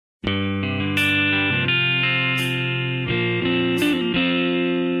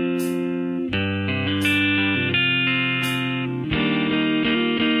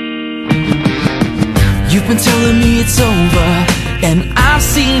telling me it's over, and I've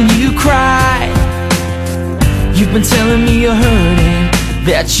seen you cry. You've been telling me you're hurting,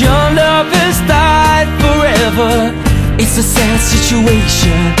 that your love has died forever. It's a sad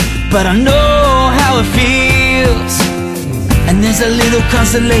situation, but I know how it feels. And there's a little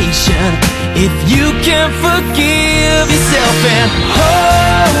consolation if you can forgive yourself and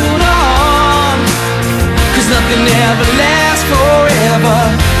hold on, 'cause nothing ever lasts forever.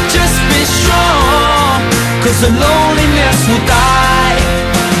 Just be strong, 'cause the loneliness will die.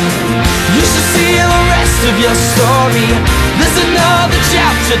 You should see the rest of your story. There's another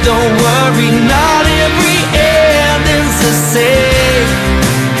chapter, don't worry. Not every ending's the same.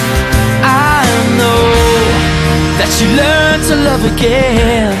 I know that you learn to love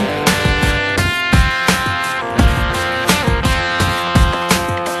again.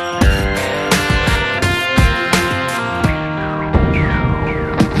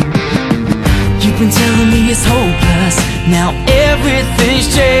 You've been telling me it's hopeless, now everything's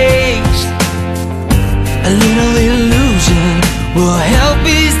changed. A little illusion will help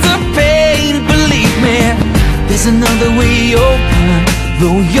ease the pain. Believe me, there's another way open,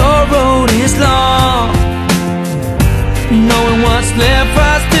 though your road is long. Knowing what's left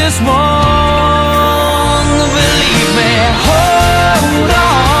us this wrong. Believe me, hold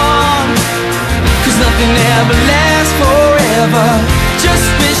on, 'cause nothing ever lasts forever. Just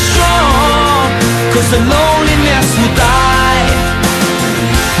be strong, 'cause the loneliness will die.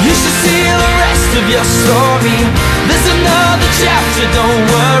 You should see the rest of your story. There's another chapter, don't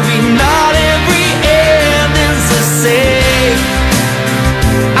worry. Not every ending's the same.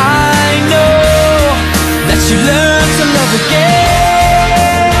 I know that you learn to love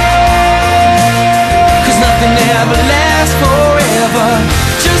again, 'cause nothing ever lasts forever.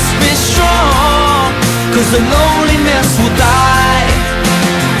 Just be strong, 'cause the loneliness will die.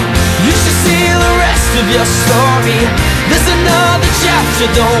 You should see the rest of your story. There's another chapter,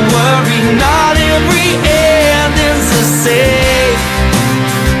 don't worry. Not every ending's the same.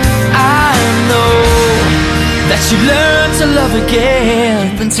 I know that you learn to love again.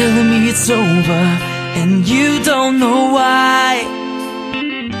 You've been telling me it's over, and you don't know why.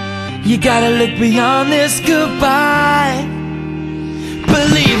 You gotta look beyond this goodbye.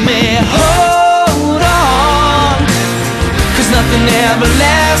 Believe me, hold on, 'cause nothing ever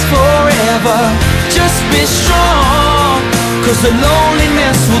lasts forever. Just be strong, 'cause the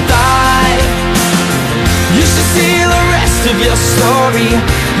loneliness will die. You should see the rest of your story.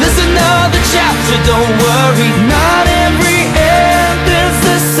 There's another chapter, don't worry. Not every ending's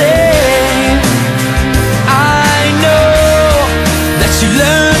the same. I know that you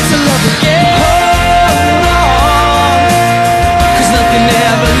learn to love again. Hold on, 'cause nothing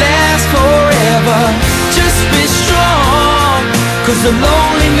ever lasts forever. Just be strong, 'cause the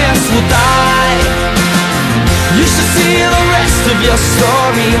loneliness will die. You should see the rest of your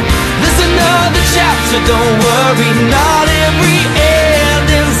story. There's another chapter, don't worry. Not every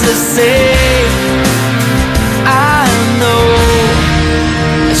ending's the same. I know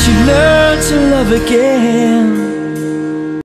that you learn to love again.